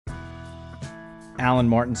Alan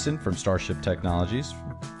Martinson from Starship Technologies.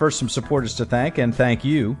 First, some supporters to thank, and thank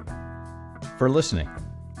you for listening.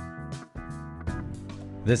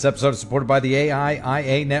 This episode is supported by the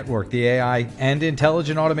AIIA Network. The AI and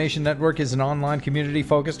Intelligent Automation Network is an online community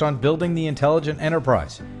focused on building the intelligent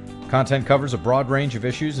enterprise. Content covers a broad range of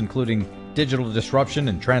issues, including digital disruption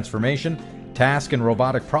and transformation, task and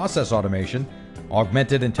robotic process automation,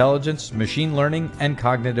 augmented intelligence, machine learning, and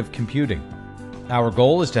cognitive computing. Our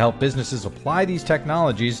goal is to help businesses apply these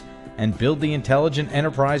technologies and build the intelligent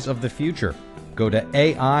enterprise of the future. Go to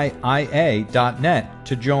AIIA.net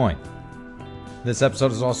to join. This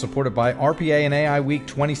episode is also supported by RPA and AI Week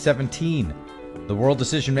 2017. The world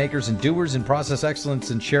decision makers and doers in process excellence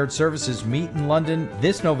and shared services meet in London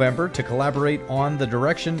this November to collaborate on the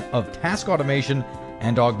direction of task automation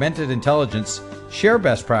and augmented intelligence, share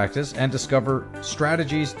best practice, and discover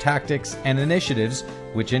strategies, tactics, and initiatives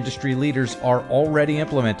which industry leaders are already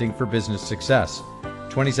implementing for business success.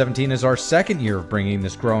 2017 is our second year of bringing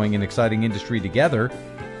this growing and exciting industry together.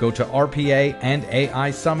 Go to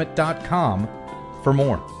rpaandAIsummit.com for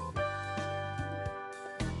more.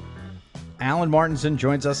 Alan Martinson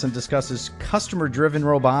joins us and discusses customer-driven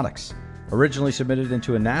robotics. Originally submitted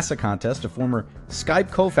into a NASA contest, a former Skype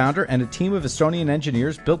co-founder and a team of Estonian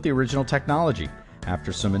engineers built the original technology.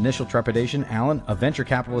 After some initial trepidation, Alan, a venture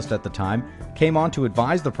capitalist at the time, came on to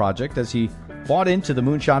advise the project as he bought into the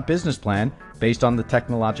moonshot business plan based on the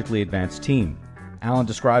technologically advanced team. Alan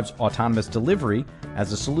describes autonomous delivery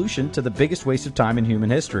as a solution to the biggest waste of time in human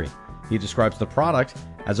history. He describes the product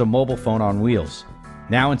as a mobile phone on wheels.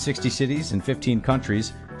 Now in 60 cities and 15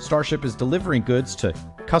 countries, Starship is delivering goods to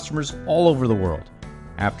customers all over the world.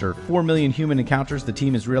 After 4 million human encounters, the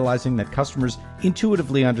team is realizing that customers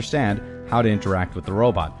intuitively understand how to interact with the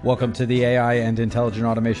robot. Welcome to the AI and Intelligent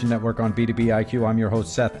Automation Network on B2B IQ. I'm your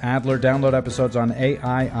host, Seth Adler. Download episodes on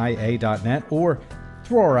AIIA.net or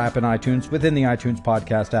through our app in iTunes, within the iTunes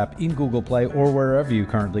podcast app, in Google Play, or wherever you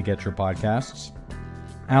currently get your podcasts.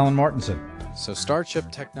 Alan Martinson. So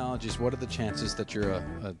Starship Technologies, what are the chances that you're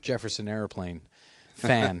a Jefferson Airplane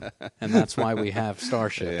fan, and that's why we have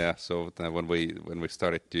Starship? Yeah, so when we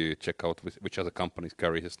started to check out which other companies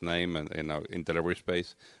carry his name and in delivery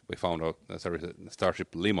space, we found out there is a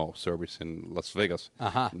Starship limo service in Las Vegas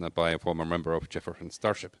by a former member of Jefferson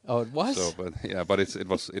Starship. Oh, it was? So, but it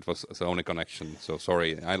was the only connection. So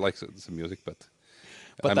sorry, I like the music, but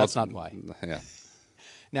that's not why. Yeah.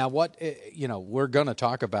 Now, we're going to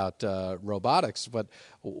talk about robotics, but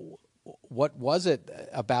what was it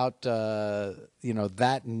about,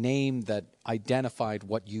 that name that identified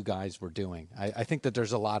what you guys were doing? I think that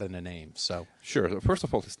there's a lot in a name. So sure. First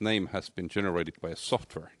of all, this name has been generated by a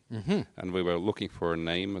software, and we were looking for a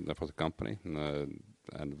name for the company,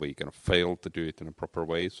 and we kind of failed to do it in a proper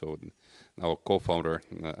way. So our co-founder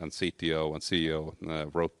and CTO and CEO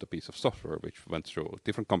wrote a piece of software which went through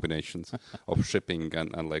different combinations of shipping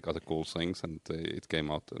and like other cool things, and it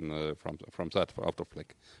came out from that out of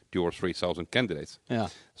like 2,000 or 3,000 candidates. Yeah.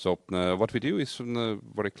 So what we do is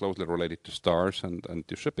very closely related to stars and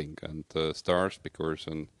to shipping, and stars because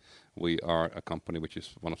we are a company which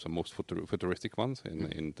is one of the most futuristic ones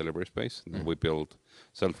in delivery space. We build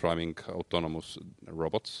self-driving autonomous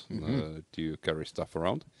robots to carry stuff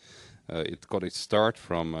around. It got its start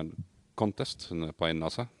from a contest by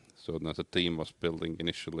NASA. So the team was building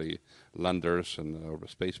initially landers and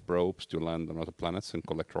space probes to land on other planets and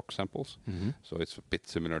collect rock samples. So it's a bit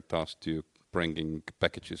similar task to bringing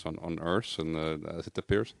packages on Earth and as it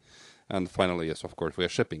appears. And finally, yes, of course, we are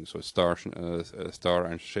shipping. So star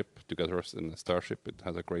and ship together in a Starship. It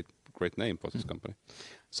has a great name for this company.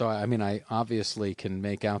 So, I mean, I obviously can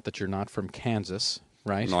make out that you're not from Kansas,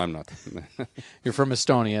 right? No, I'm not. You're from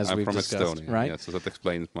Estonia, as we've discussed, I'm from Estonia, right? Yeah, so that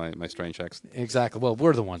explains my strange accent. Exactly. Well,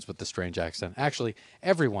 we're the ones with the strange accent. Actually,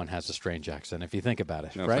 everyone has a strange accent, if you think about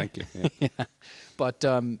it, no, right? Thank you. Yeah. Yeah. But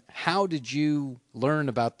how did you learn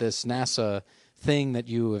about this NASA thing that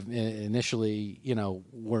you initially,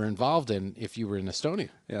 were involved in if you were in Estonia?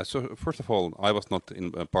 Yeah, so first of all, I was not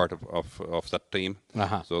in a part of that team.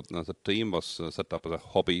 So the team was set up as a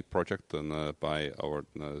hobby project by our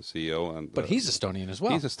CEO. But he's Estonian as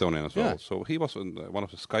well. He's Estonian as well. So he was one of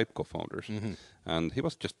the Skype co-founders. And he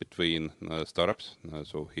was just between startups.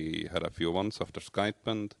 So he had a few ones after Skype,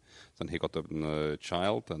 and then he got a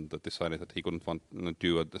child and decided that he couldn't want to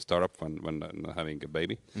do a startup when having a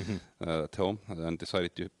baby at home, and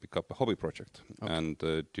decided to pick up a hobby project and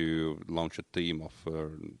to launch a team of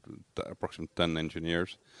approximately 10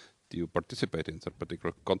 engineers to participate in that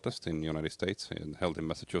particular contest in the United States and held in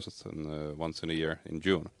Massachusetts once in a year in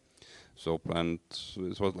June. So, and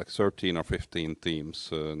it was like 13 or 15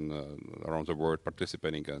 teams around the world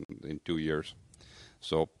participating in 2 years.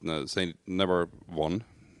 So they never won.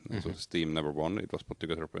 So this team never won. It was put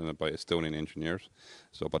together by Estonian engineers.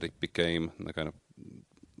 So, but it became the kind of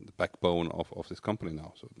the backbone of this company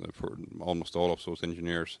now. So for almost all of those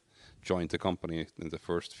engineers joined the company in the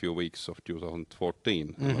first few weeks of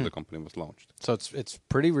 2014 when the company was launched. So it's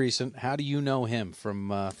pretty recent. How do you know him from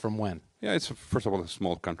when? Yeah, it's first of all a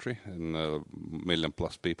small country and 1 million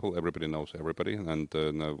plus people. Everybody knows everybody, and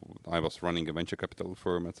I was running a venture capital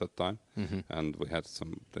firm at that time, and we had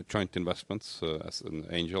some joint investments as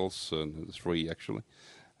angels, 3 actually,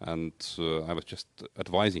 and I was just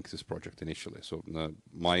advising this project initially. So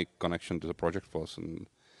my connection to the project was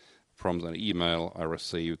from an email I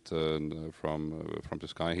received from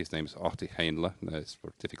this guy. His name is Ahti Heinle. It's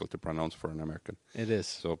difficult to pronounce for an American. It is.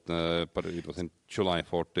 So, but it was in July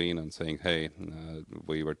 14, and saying, "Hey,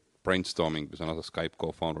 we were brainstorming with another Skype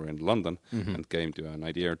co-founder in London, and came to an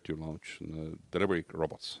idea to launch delivery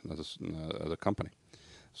robots as a company."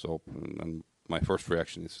 So, and my first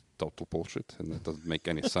reaction is total bullshit, and it doesn't make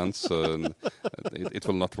any sense. It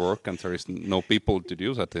will not work, and there is no people to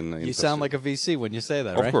do that. You sound like a VC when you say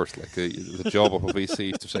that, right? Of course, like the job of a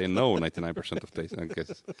VC is to say no 99% of days, I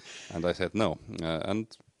guess. And I said no,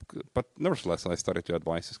 but nevertheless, I started to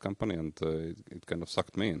advise this company, and it kind of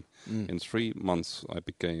sucked me in. In 3 months, I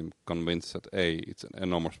became convinced that it's an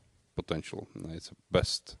enormous potential. It's the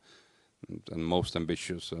best and most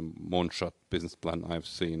ambitious moonshot business plan I've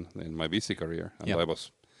seen in my VC career. And I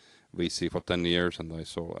was VC for 10 years, and I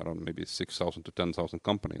saw around maybe 6,000 to 10,000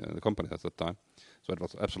 companies at that time. So it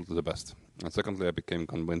was absolutely the best. And secondly, I became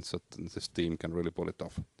convinced that this team can really pull it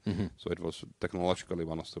off. So it was technologically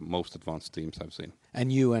one of the most advanced teams I've seen.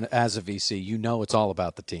 And you, as a VC, you know it's all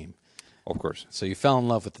about the team. Of course. So you fell in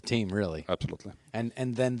love with the team, really. Absolutely.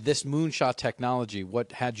 And then this moonshot technology,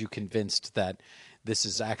 what had you convinced that this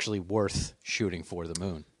is actually worth shooting for the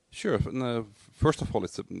moon? Sure. First of all,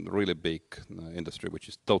 it's a really big industry which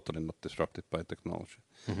is totally not disrupted by technology.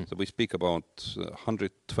 So we speak about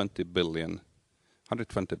 120 billion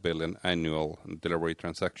annual delivery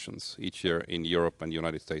transactions each year in Europe and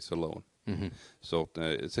United States alone. So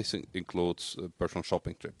this includes personal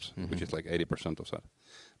shopping trips, which is like 80% of that.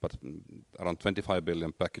 But around 25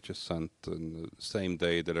 billion packages sent,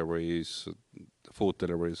 same-day deliveries, food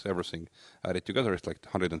deliveries, everything added together is like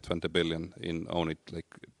 120 billion in only like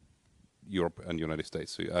Europe and United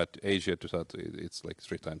States. So you add Asia to that, it's like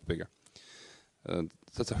 3 times bigger.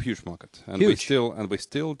 That's a huge market, and we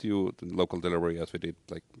still do the local delivery as we did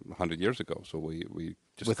like 100 years ago. So we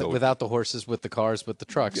just without the horses, with the cars, with the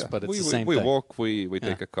trucks, but it's the same thing. We walk, we Yeah.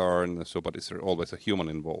 take a car, and so but it's always a human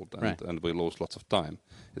involved, and we lose lots of time.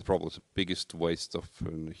 It's probably the biggest waste of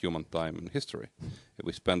human time in history.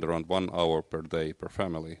 We spend around 1 hour per day per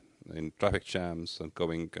family in traffic jams and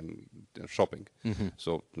going and shopping.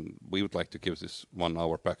 So we would like to give this 1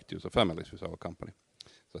 hour back to the families with our company.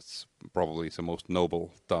 That's probably the most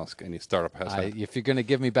noble task any startup has had. If you're going to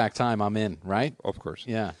give me back time, I'm in, right? Of course.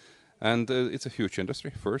 Yeah. And it's a huge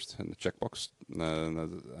industry, first, in the checkbox.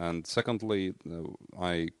 And secondly,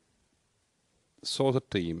 I saw the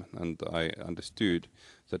team and I understood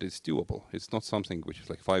that it's doable. It's not something which is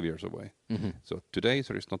like 5 years away. So today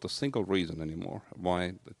there is not a single reason anymore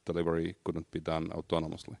why the delivery couldn't be done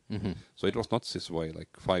autonomously. So it was not this way like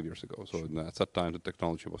 5 years ago. So at that time the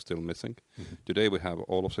technology was still missing. Today we have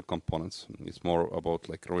all of the components. It's more about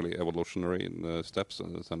like really evolutionary steps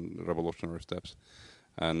than revolutionary steps.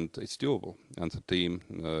 And it's doable. And the team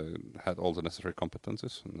had all the necessary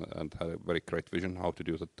competences and had a very great vision how to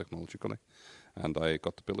do that technologically. And I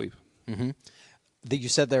got to believe. You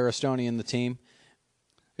said they're Estonian, the team?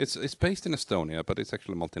 It's based in Estonia, but it's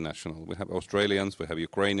actually multinational. We have Australians, we have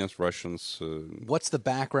Ukrainians, Russians. What's the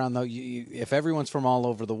background, though? If everyone's from all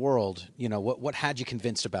over the world, what had you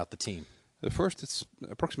convinced about the team? First, it's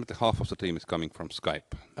approximately half of the team is coming from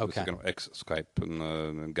Skype. Okay. It's kind of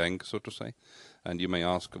ex-Skype gang, so to say. And you may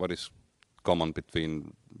ask what is common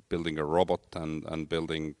between building a robot and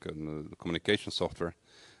building communication software.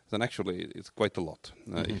 Then actually it's quite a lot.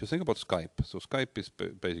 If you think about Skype, so Skype is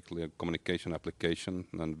basically a communication application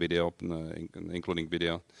and video, including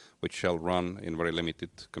video, which shall run in very limited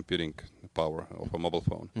computing power of a mobile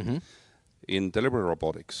phone. In delivery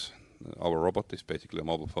robotics, our robot is basically a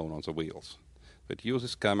mobile phone on the wheels. It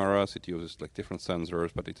uses cameras, it uses like different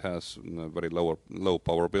sensors, but it has a very low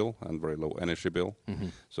power bill and very low energy bill.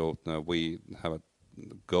 So we have a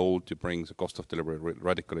goal to bring the cost of delivery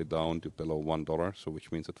radically down to below $1, so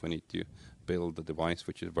which means that we need to build a device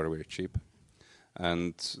which is very, very cheap.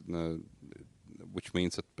 And which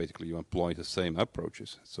means that basically you employ the same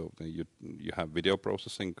approaches. So you have video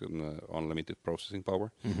processing and unlimited processing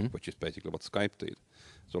power, which is basically what Skype did.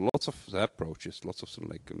 So lots of the approaches, lots of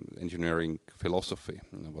engineering philosophy,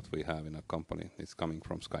 what we have in our company is coming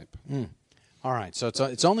from Skype. All right, so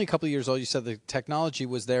it's only a couple of years old. You said the technology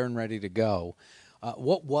was there and ready to go.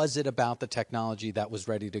 What was it about the technology that was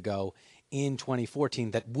ready to go in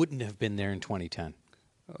 2014 that wouldn't have been there in 2010?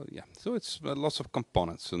 Yeah, so it's lots of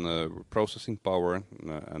components and processing power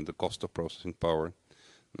and the cost of processing power,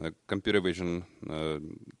 computer vision,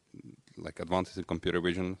 like advances in computer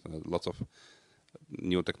vision, lots of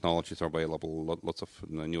new technologies are available, lots of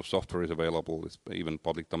new software is available, it's even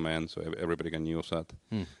public domain, so everybody can use that.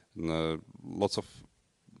 Lots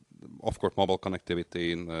of course, mobile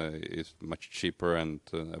connectivity is much cheaper and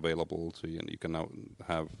available, so you can now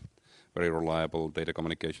have very reliable data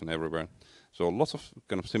communication everywhere. So lots of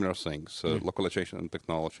kind of similar things, localization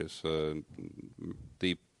technologies,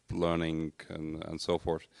 deep learning, and so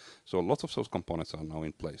forth. So lots of those components are now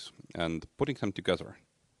in place. And putting them together,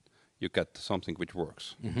 you get something which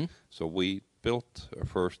works. So we built a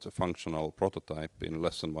first functional prototype in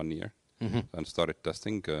less than 1 year and started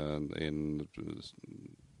testing in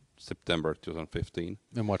September 2015.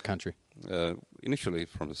 In what country? Initially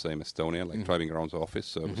from the same Estonia, like driving around the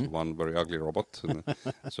office. It was one very ugly robot.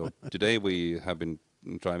 So today we have been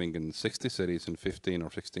driving in 60 cities in 15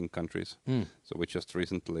 or 16 countries. So we just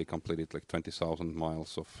recently completed like 20,000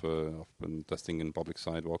 miles of testing in public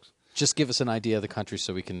sidewalks. Just give us an idea of the country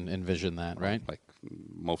so we can envision that, right? Like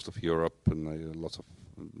most of Europe and lots of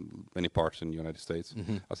many parts in the United States.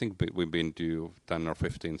 I think we've been to 10 or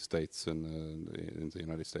 15 states in the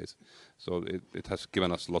United States. So it has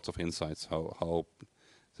given us lots of insights how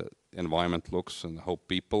the environment looks and how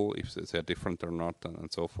people, if they're different or not,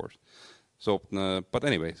 and so forth. So, but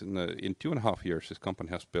anyways, in 2.5 years, this company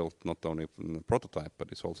has built not only a prototype,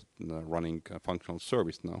 but it's also running a functional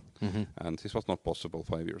service now. And this was not possible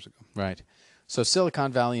 5 years ago. Right. So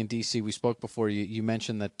Silicon Valley and DC, we spoke before. You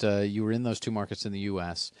mentioned that you were in those two markets in the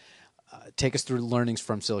U.S. Take us through learnings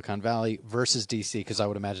from Silicon Valley versus DC, because I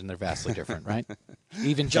would imagine they're vastly different, right?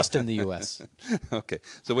 Even just in the U.S. Okay,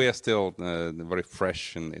 so we are still very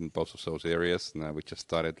fresh in both of those areas. We just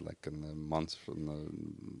started like a month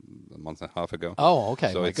and a half ago. Oh,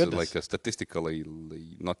 okay. So My it's goodness. like statistically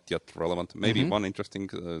not yet relevant. Maybe one interesting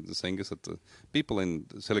thing is that people in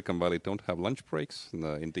Silicon Valley don't have lunch breaks.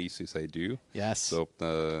 In DC, they do. Yes. So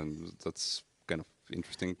that's kind of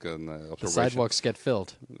interesting observation. The sidewalks get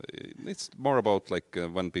filled. It's more about like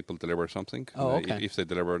when people deliver something. Oh, okay. If they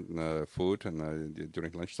deliver food and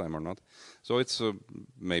during lunchtime or not. So it's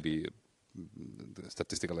maybe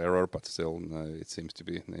statistical error, but still it seems to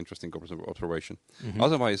be an interesting observation.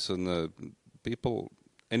 Otherwise, people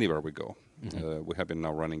anywhere we go. We have been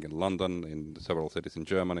now running in London, in several cities in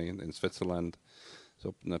Germany, in Switzerland.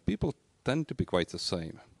 So people tend to be quite the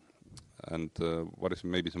same. And what is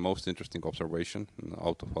maybe the most interesting observation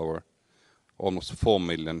out of our almost 4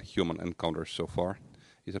 million human encounters so far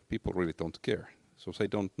is that people really don't care. So they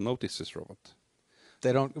don't notice this robot.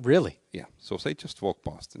 They don't really? Yeah. So they just walk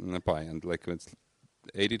past by, and like it's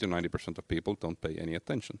 80 to 90% of people don't pay any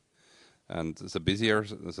attention. And the busier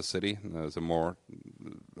the city, the more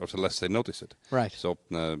or the less they notice it. Right. So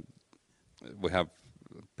we have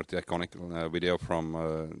pretty iconic video from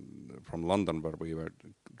London where we were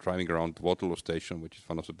driving around Waterloo Station, which is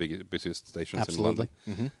one of the busiest stations in London.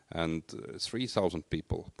 And 3,000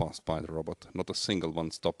 people passed by the robot, not a single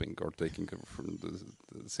one stopping or taking the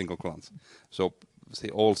single glance. So they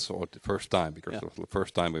all saw it the first time, because it was the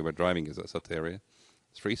first time we were driving in that area.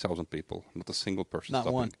 3,000 people, not a single person Not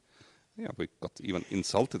stopping. one. Yeah, we got even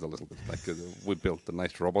insulted a little bit. Like we built a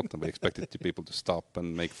nice robot and we expected people to stop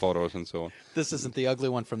and make photos and so on. This isn't the ugly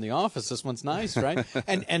one from the office. This one's nice, right?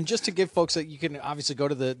 and just to give folks that you can obviously go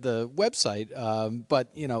to the website, but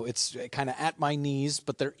you know it's kind of at my knees.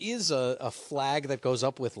 But there is a flag that goes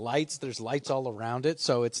up with lights. There's lights all around it,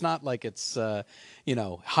 so it's not like it's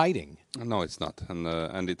hiding. No, it's not,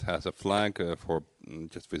 and it has a flag for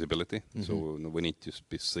just visibility. So we need to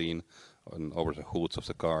be seen over the hoods of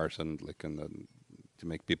the cars and to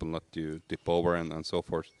make people not to tip over and so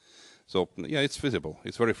forth. So yeah, it's visible.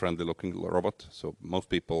 It's very friendly looking robot. So most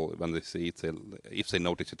people, when they see it, if they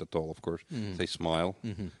notice it at all, of course, they smile.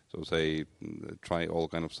 So they try all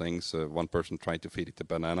kind of things. One person tried to feed it a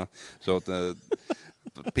banana. So the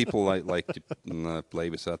people like to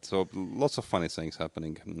play with that. So lots of funny things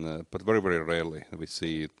happening, but very, very rarely we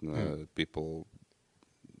see people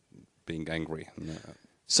being angry.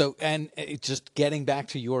 So, and just getting back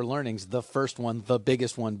to your learnings, the first one, the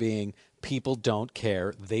biggest one being people don't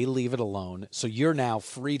care. They leave it alone. So you're now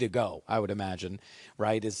free to go, I would imagine,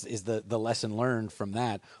 right? Is the lesson learned from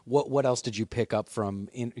that. What else did you pick up from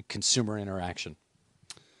consumer interaction?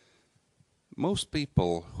 Most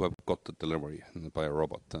people who have got the delivery by a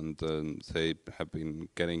robot, and they have been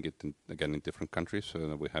getting it again in different countries.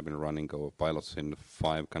 We have been running our pilots in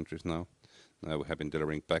 5 countries now. We have been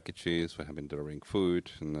delivering packages, we have been delivering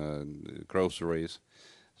food and groceries.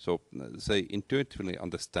 So they intuitively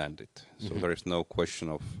understand it. So there is no question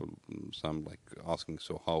of some like asking,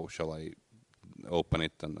 so how shall I open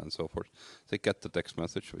it and so forth. They get the text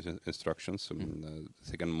message with instructions and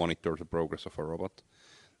they can monitor the progress of a robot.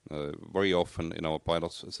 Very often in our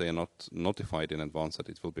pilots, they are not notified in advance that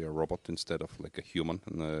it will be a robot instead of like a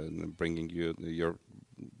human bringing you your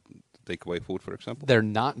takeaway food, for example. They're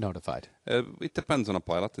not notified. It depends on a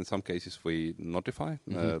pilot. In some cases, we notify,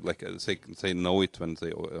 they know it when they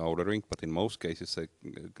are ordering, but in most cases, they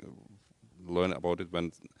learn about it when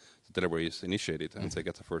the delivery is initiated and they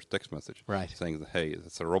get the first text message saying that, hey,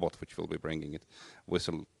 it's a robot which will be bringing it, with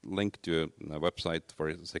a link to a website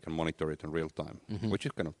where they can monitor it in real time, which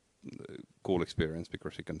is kind of cool experience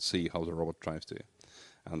because you can see how the robot drives to you.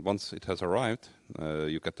 And once it has arrived,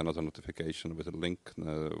 you get another notification with a link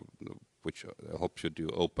which helps you to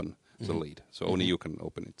open the lead. So only you can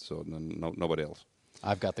open it, so nobody else.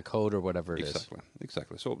 I've got the code or whatever it is.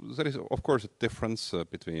 Exactly. So there is, of course, a difference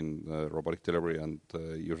between robotic delivery and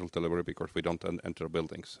usual delivery because we don't enter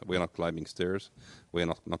buildings. We are not climbing stairs. We are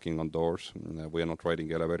not knocking on doors. We are not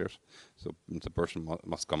riding elevators. So the person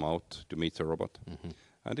must come out to meet the robot.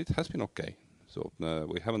 And it has been okay. So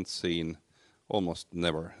we haven't seen almost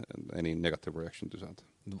never any negative reaction to that.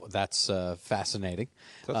 That's fascinating.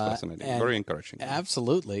 That's fascinating. Very encouraging.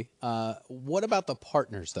 Absolutely. What about the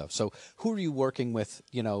partners, though? So who are you working with?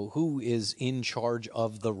 You know, who is in charge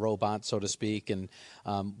of the robot, so to speak, and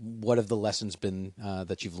what have the lessons been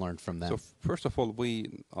that you've learned from them? So first of all,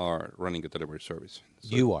 we are running a delivery service.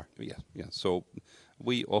 So you are? Yeah. So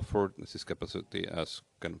we offer this capacity as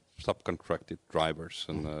kind of subcontracted drivers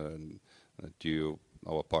and to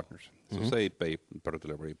our partners. So they pay per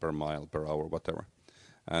delivery, per mile, per hour, whatever.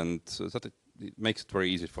 And that it makes it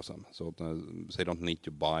very easy for them. So they don't need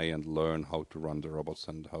to buy and learn how to run the robots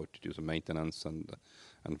and how to do the maintenance and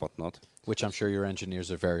whatnot. Which I'm sure your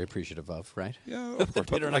engineers are very appreciative of, right? Yeah, of course.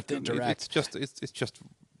 They don't have to It's interact. just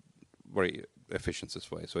very efficient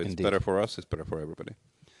this way. So it's Indeed. better for us. It's better for everybody.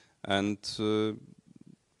 And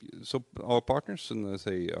so our partners,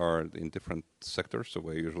 they are in different sectors. So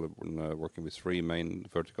we're usually working with 3 main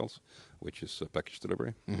verticals, which is package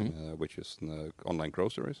delivery, which is online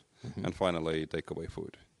groceries, and finally takeaway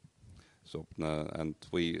food. So and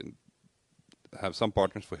we have some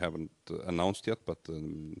partners we haven't announced yet, but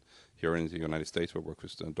here in the United States we work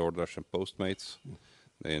with DoorDash and Postmates.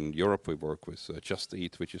 In Europe we work with Just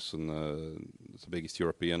Eat, which is the biggest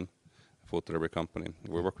European food delivery company.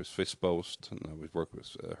 We work with Swiss Post, and we work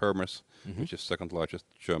with Hermes, which is second largest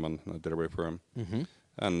German delivery firm,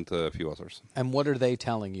 and a few others. And what are they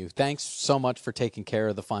telling you? Thanks so much for taking care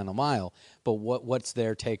of the final mile, but what's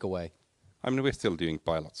their takeaway? I mean, we're still doing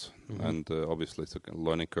pilots, and obviously it's a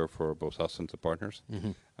learning curve for both us and the partners,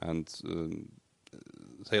 and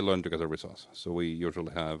they learn together with us. So we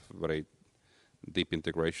usually have very deep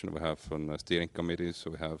integration. We have steering committees,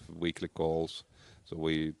 so we have weekly calls, so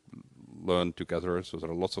we learn together. So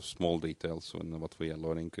there are lots of small details in what we are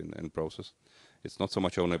learning in process. It's not so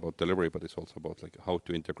much only about delivery, but it's also about like how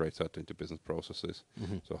to integrate that into business processes.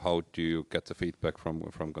 So how do you get the feedback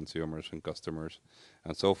from consumers and customers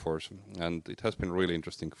and so forth. And it has been really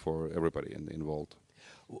interesting for everybody involved.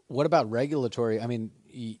 What about regulatory? I mean,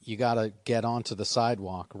 you got to get onto the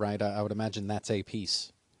sidewalk, right? I would imagine that's a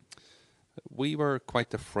piece. We were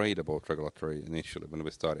quite afraid about regulatory initially when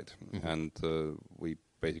we started, and we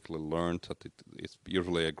basically learned that it's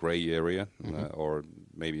usually a gray area, or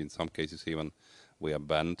maybe in some cases even we are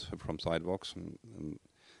banned from sidewalks.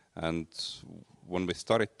 And when we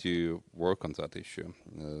started to work on that issue,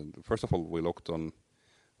 first of all, we looked on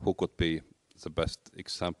who could be the best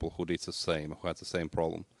example, who did the same, who had the same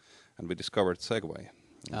problem. And we discovered Segway.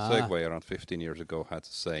 Segway around 15 years ago had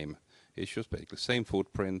the same issues, basically same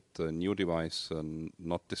footprint, new device,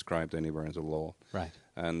 not described anywhere in the law. Right.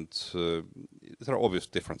 And there are obvious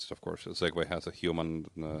differences, of course. Segway has a human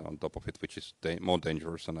on top of it, which is more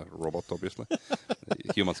dangerous than a robot, obviously.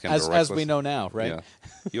 Humans can be reckless. As we know now, right? Yeah.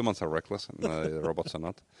 Humans are reckless, and robots are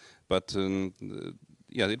not. But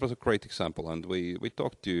yeah, it was a great example, and we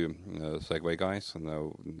talked to Segway guys, and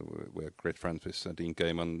we're great friends with Dean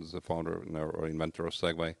Kamen, the founder or inventor of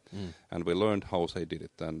Segway, and we learned how they did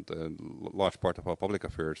it. And a large part of our public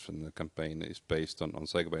affairs and the campaign is based on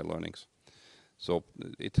Segway learnings. So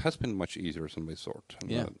it has been much easier than we thought.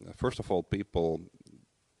 Yeah. First of all,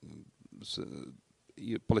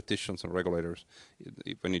 politicians and regulators,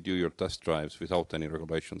 when you do your test drives without any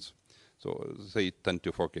regulations, so they tend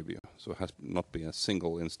to forgive you. So it has not been a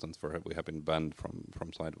single instance where we have been banned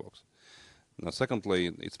from sidewalks. Now,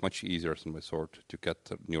 secondly, it's much easier than we thought to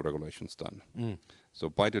get new regulations done. So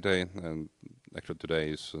by today, and actually today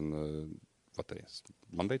is what day is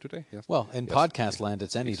Monday today? Yes. Well, in podcast land,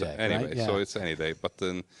 it's any day. Anyway, right? Yeah. so it's any day.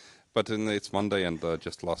 But it's Monday, and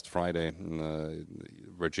just last Friday,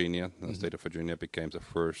 Virginia, the state of Virginia, became the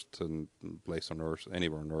first place on Earth,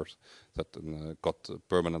 anywhere on Earth, that got a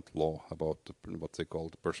permanent law about what they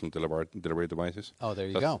call personal delivery devices. Oh, there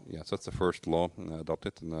you go. Yes, that's the first law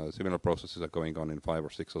adopted, and similar processes are going on in 5 or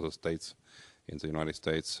 6 other states in the United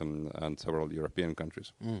States and several European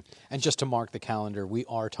countries. And just to mark the calendar, we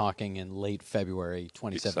are talking in late February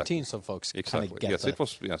 2017, Exactly. so folks kind Exactly. of get Yes, it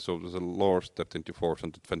was. Yeah, so the law stepped into force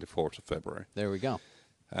on the 24th of February. There we go.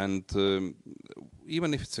 And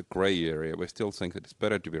even if it's a gray area, we still think that it's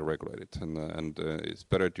better to be regulated, and it's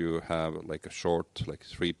better to have like a short, like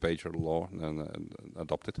 3-pager law and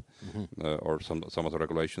adopt it, or some other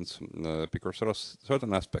regulations, because there are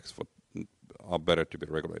certain aspects that are better to be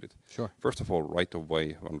regulated. Sure. First of all, right of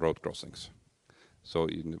way on road crossings. So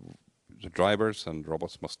the drivers and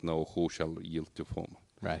robots must know who shall yield to whom.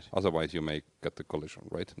 Right. Otherwise, you may get the collision,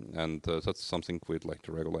 right? And that's something we'd like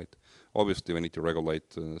to regulate. Obviously, we need to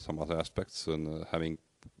regulate some other aspects, and having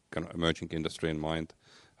kind of emerging industry in mind,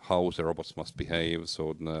 how the robots must behave,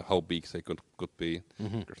 so how big they could be.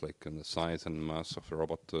 Because like the size and mass of the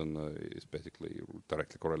robot is basically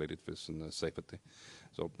directly correlated with safety.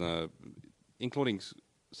 So including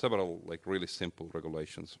several like really simple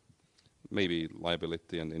regulations, maybe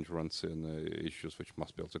liability and insurance issues which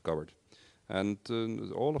must be also covered. And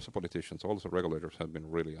all of the politicians, all of the regulators have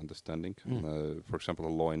been really understanding. For example, a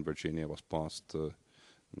law in Virginia was passed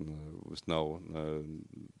with no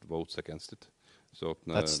votes against it. So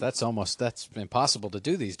that's impossible to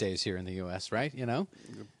do these days here in the U.S., right? You know?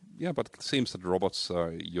 Yeah, but it seems that robots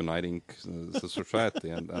are uniting the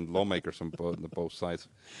society and lawmakers on both sides.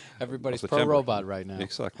 Everybody's of the chamber. pro-robot right now.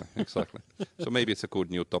 Exactly. So maybe it's a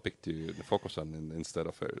good new topic to focus on instead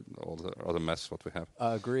of all the other mess what we have.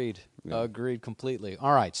 Agreed. Yeah. Agreed completely.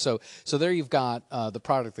 All right. So there you've got the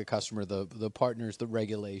product, the customer, the partners, the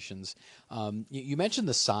regulations. You mentioned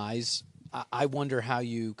the size. I wonder how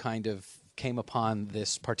you kind of came upon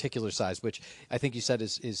this particular size, which I think you said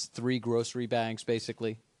is 3 grocery bags,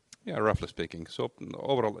 basically. Yeah, roughly speaking. So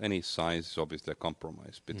overall, any size is obviously a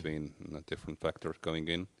compromise between different factors going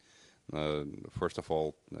in. First of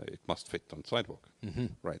all, it must fit on sidewalk,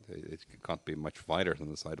 right? It can't be much wider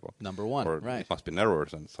than the sidewalk. Number one, or right? It must be narrower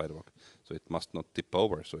than the sidewalk, so it must not tip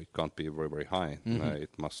over. So it can't be very, very high.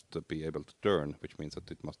 It must be able to turn, which means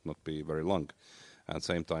that it must not be very long. At the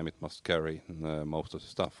same time, it must carry most of the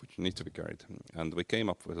stuff which needs to be carried. And we came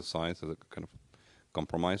up with a size as a kind of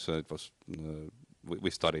compromise. It was.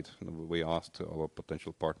 We studied, we asked our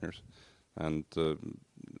potential partners, and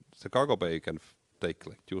the cargo bay can take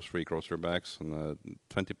like 2 or 3 grocery bags and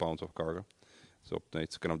 20 pounds of cargo. So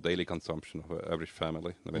it's kind of daily consumption of an average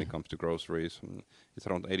family when it comes to groceries. And it's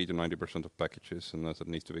around 80 to 90% of packages and that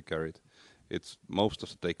needs to be carried. It's most of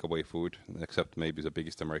the takeaway food, except maybe the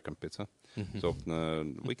biggest American pizza. So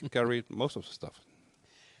we can carry most of the stuff.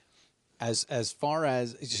 As far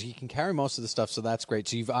as you can carry most of the stuff, so that's great.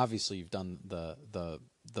 So you've done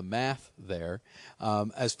the math there.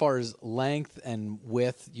 As far as length and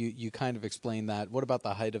width, you kind of explained that. What about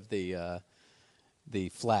the height of the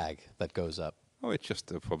flag that goes up? Oh, it's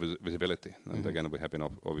just for visibility. And again, we have been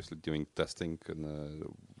obviously doing testing and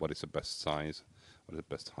what is the best size, what is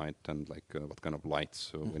the best height, and like what kind of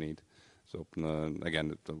lights we need. So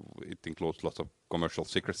again, it includes lots of commercial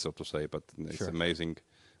secrets, so to say, but it's amazing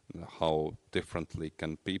how differently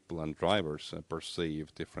can people and drivers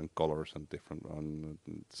perceive different colors and different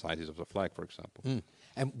sizes of the flag, for example.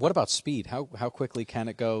 And what about speed? How quickly can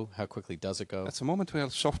it go? How quickly does it go? At the moment, we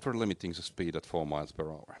have software limiting the speed at 4 miles per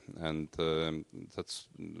hour, and that's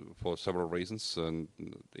for several reasons. And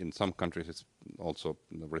in some countries, it's also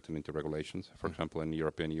written into regulations. For example, in the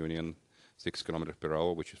European Union, 6 kilometers per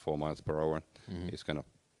hour, which is 4 miles per hour, is kind of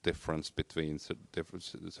difference between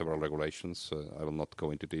several regulations. I will not go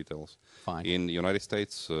into details. Fine. In the United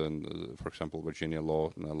States, for example, Virginia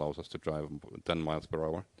law allows us to drive 10 miles per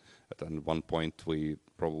hour, At one point, we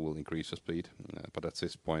probably will increase the speed, but at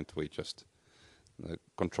this point, we just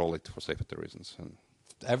control it for safety reasons. And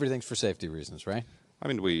Everything's for safety reasons, right? I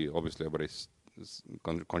mean, we obviously are very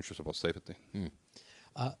conscious about safety.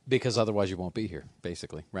 Because otherwise you won't be here,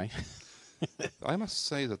 basically, right? I must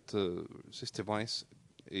say that this device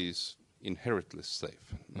is inherently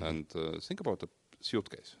safe. And think about a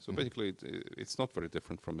suitcase. So basically, it's not very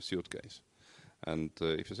different from a suitcase. And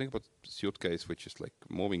if you think about a suitcase which is like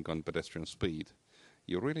moving on pedestrian speed,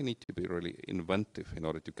 you really need to be really inventive in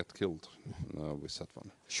order to get killed with that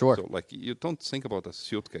one. Sure. So, like, you don't think about a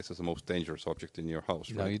suitcase as the most dangerous object in your house,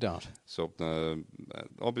 right? No, you don't. So,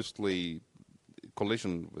 obviously,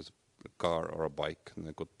 collision with a car or a bike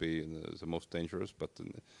could be the most dangerous, but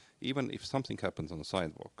even if something happens on the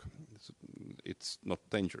sidewalk, it's not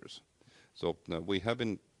dangerous. So, we have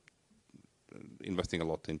been investing a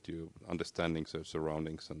lot into understanding the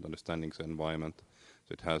surroundings and understanding the environment.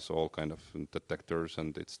 So it has all kind of detectors,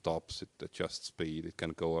 and it stops, it adjusts speed, it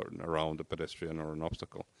can go around a pedestrian or an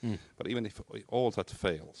obstacle. But even if all that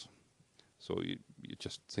fails, so you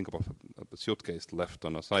just think about a suitcase left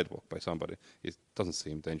on a sidewalk by somebody, it doesn't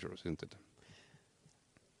seem dangerous, isn't it?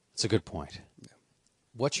 It's a good point. Yeah.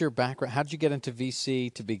 What's your background? How did you get into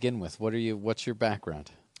VC to begin with? What's your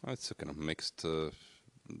background? It's a kind of mixed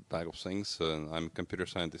bag of things. I'm a computer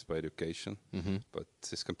scientist by education, but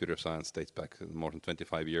this computer science dates back more than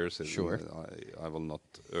 25 years. Sure. I will not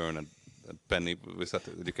earn a penny with that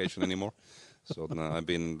education anymore. So I've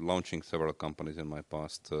been launching several companies in my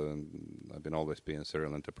past. I've been always been a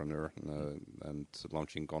serial entrepreneur and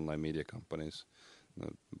launching online media companies.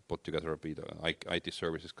 Put together a IT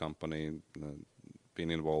services company,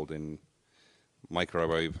 been involved in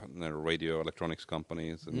microwave radio electronics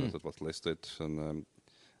companies that was listed,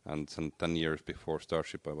 and some 10 years before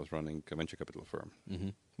Starship, I was running a venture capital firm.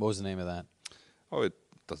 What was the name of that? Oh, it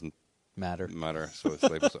doesn't Matter. So it's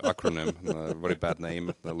like an acronym, a very bad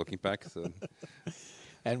name looking back. So.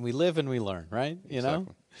 And we live and we learn, right? You know?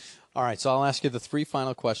 Exactly. All right, so I'll ask you the 3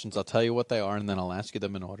 final questions. I'll tell you what they are, and then I'll ask you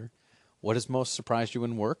them in order. What has most surprised you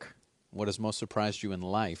in work? What has most surprised you in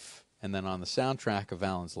life? And then on the soundtrack of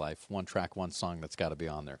Alan's life, 1 track, 1 song that's got to be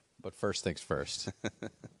on there. But first things first.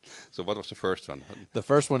 So what was the first one? The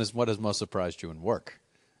first one is what has most surprised you in work?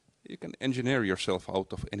 You can engineer yourself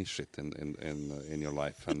out of any shit in your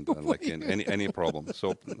life and like in any problem.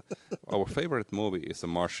 So our favorite movie is The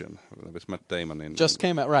Martian with Matt Damon. Just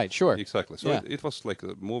came out, right, sure. Exactly. So Yeah. it was like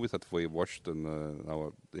a movie that we watched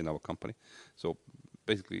in our company. So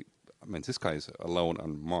basically, I mean, this guy is alone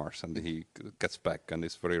on Mars, and he gets back, and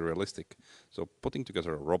it's very realistic. So putting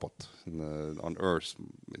together a robot on Earth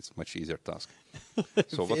is a much easier task.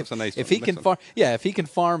 So what was a nice if he can farm, if he can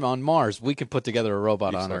farm on Mars, we can put together a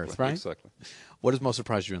robot on Earth, right? Exactly. What has most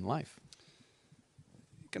surprised you in life?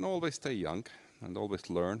 You can always stay young and always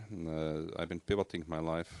learn. I've been pivoting my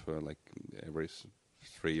life like every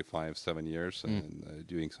 3, 5, 7 years and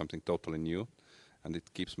doing something totally new. And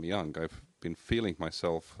it keeps me young. I've been feeling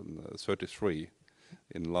myself 33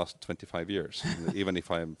 in the last 25 years, even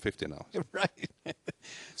if I'm 50 now. So. Right.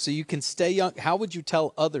 So you can stay young. How would you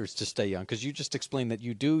tell others to stay young? Because you just explained that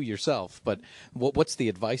you do yourself, but what's the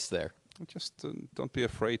advice there? Just don't be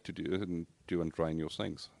afraid to do and try new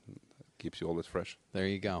things. It keeps you always fresh. There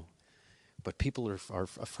you go. But people are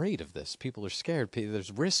afraid of this. People are scared.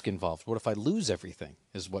 There's risk involved. What if I lose everything,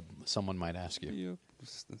 is what someone might ask you. You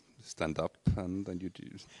stand up and then you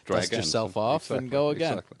try Dust again. yourself off and go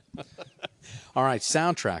again. Exactly. All right,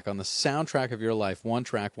 soundtrack. On the soundtrack of your life, 1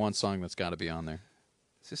 track, 1 song that's got to be on there.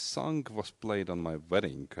 This song was played on my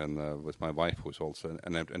wedding and with my wife, who's also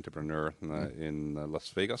an entrepreneur in Las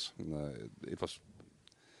Vegas. It was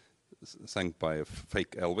sang by a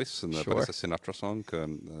fake Elvis, but it's a Sinatra song,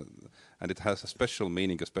 and it has a special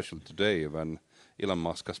meaning, especially today when Elon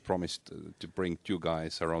Musk has promised to bring 2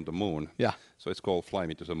 guys around the moon. Yeah. So it's called "Fly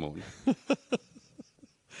Me to the Moon."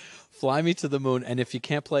 Fly Me to the Moon, and if you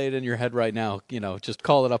can't play it in your head right now, just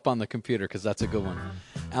call it up on the computer because that's a good one.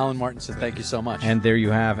 Alan Martinson, thank you so much. And there you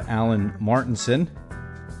have Alan Martinson.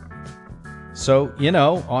 So,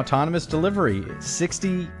 autonomous delivery,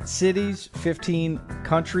 60 cities, 15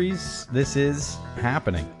 countries. This is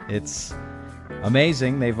happening. It's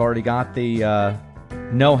amazing. They've already got the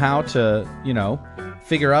know-how to,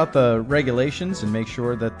 figure out the regulations and make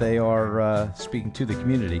sure that they are speaking to the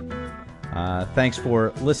community. Thanks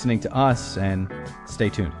for listening to us, and stay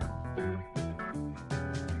tuned.